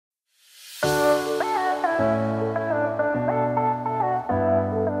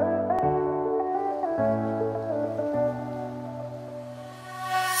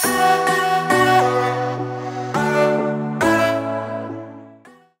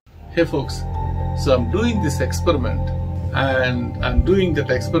Hey folks, so I'm doing this experiment, and I'm doing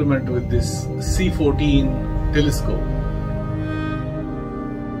that experiment with this C14 telescope.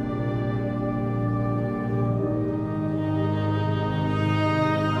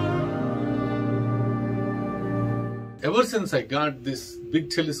 Ever since I got this big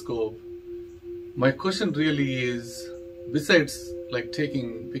telescope, my question really is, besides like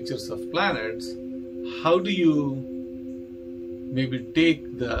taking pictures of planets, how do you maybe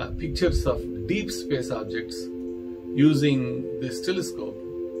take the pictures of deep space objects using this telescope?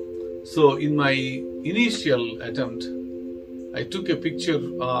 So in my initial attempt, I took a picture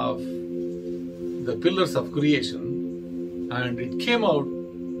of the pillars of creation and it came out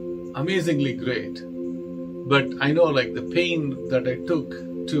amazingly great. But I know like the pain that I took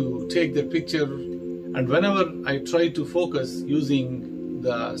to take that picture, and whenever I try to focus using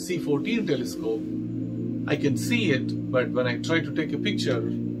the C14 telescope, I can see it, but when I try to take a picture,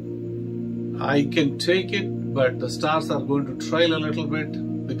 I can take it, but the stars are going to trail a little bit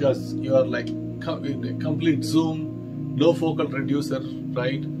because you are like in a complete zoom, no focal reducer,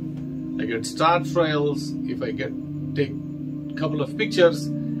 right? I get star trails. If I take a couple of pictures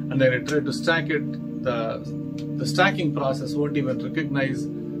and then I try to stack it, the stacking process won't even recognize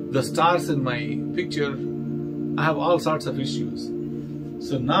the stars in my picture. I have all sorts of issues.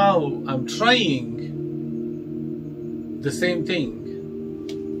 So now I'm trying the same thing.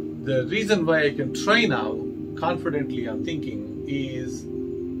 The reason why I can try now, confidently I'm thinking, is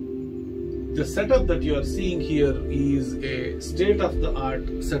the setup that you are seeing here is a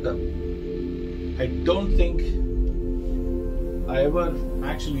state-of-the-art setup. I don't think I ever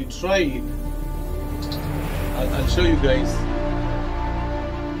actually tried. I'll show you guys.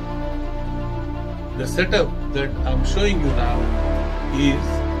 The setup that I'm showing you now is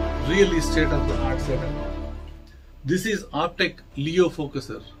really state-of-the-art setup. This is Optec Leo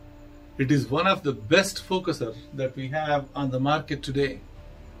focuser. It is one of the best focuser that we have on the market today.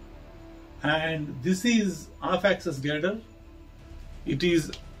 And this is off-axis glider. It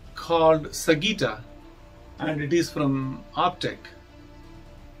is called Sagita and it is from Optec.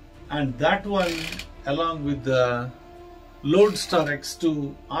 And that one, along with the Lodestar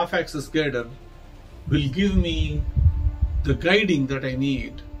X2 off-axis glider, will give me the guiding that I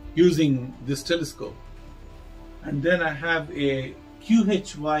need using this telescope. And then I have a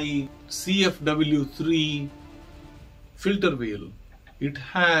QHY CFW3 filter wheel. It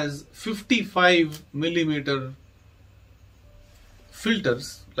has 55 millimeter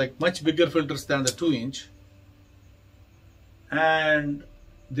filters, like much bigger filters than the 2-inch, and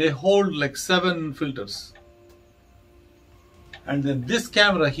they hold like 7 filters. And then this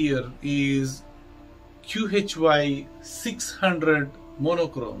camera here is QHY 600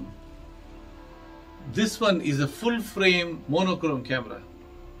 monochrome. This one is a full frame monochrome camera.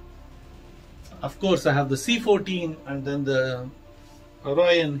 Of course, I have the C14 and then the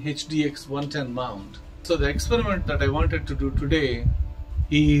Orion HDX 110 mount. So the experiment that I wanted to do today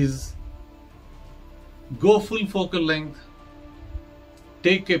is go full focal length,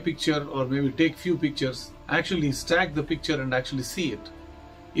 take a picture or maybe take few pictures, actually stack the picture and actually see it.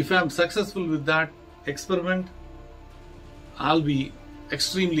 If I'm successful with that experiment, I'll be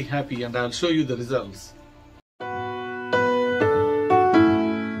extremely happy and I'll show you the results.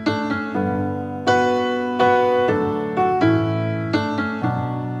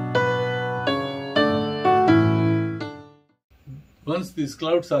 Once these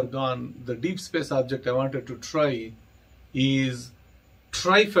clouds are gone, the deep space object I wanted to try is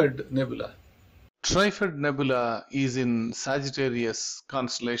Trifid Nebula. Trifid Nebula is in Sagittarius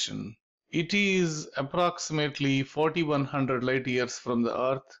constellation. It is approximately 4100 light years from the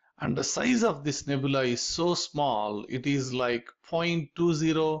Earth, and the size of this nebula is so small, it is like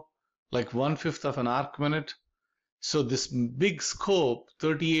 0.20, like 1/5 of an arc minute. So this big scope,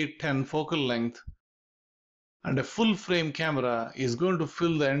 3810 focal length, and a full frame camera is going to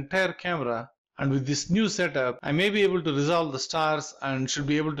fill the entire camera. And with this new setup, I may be able to resolve the stars and should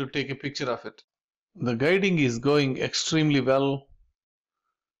be able to take a picture of it. The guiding is going extremely well.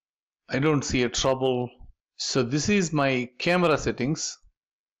 I don't see a trouble. So this is my camera settings.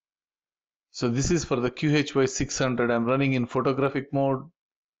 So this is for the QHY 600. I'm running in photographic mode.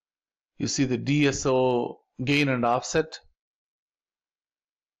 You see the DSO gain and offset.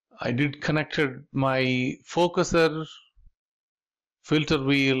 I did connected my focuser, filter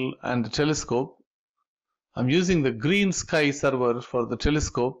wheel and the telescope. I'm using the Green Sky server for the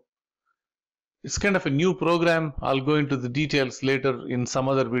telescope. It's kind of a new program. I'll go into the details later in some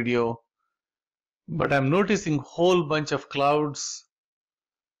other video. But I'm noticing a whole bunch of clouds.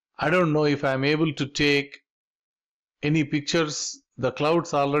 I don't know if I'm able to take any pictures. The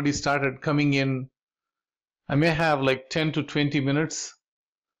clouds already started coming in. I may have like 10 to 20 minutes.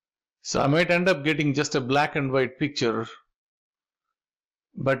 So I might end up getting just a black and white picture.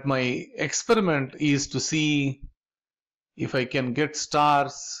 But my experiment is to see if I can get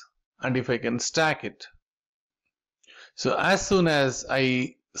stars and if I can stack it. So as soon as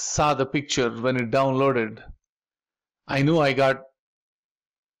I saw the picture when it downloaded, I knew I got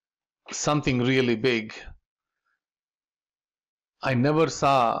something really big. I never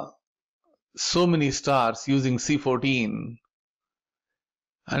saw so many stars using C14.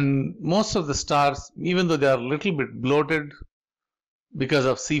 And most of the stars, even though they are a little bit bloated, because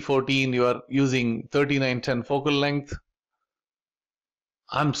of C14 you are using 3910 focal length,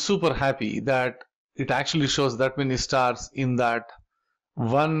 I'm super happy that it actually shows that many stars in that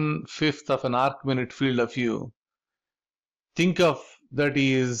 1/5 of an arc minute field of view. Think of that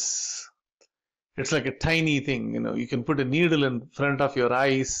is, it's like a tiny thing, you can put a needle in front of your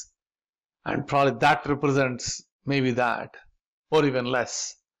eyes and probably that represents maybe that or even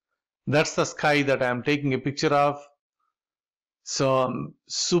less. That's the sky that I'm taking a picture of. So I'm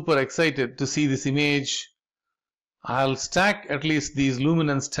super excited to see this image. I'll stack at least these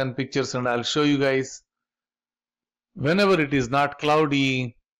luminance 10 pictures and I'll show you guys. Whenever it is not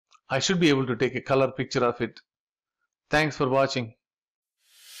cloudy, I should be able to take a color picture of it. Thanks for watching.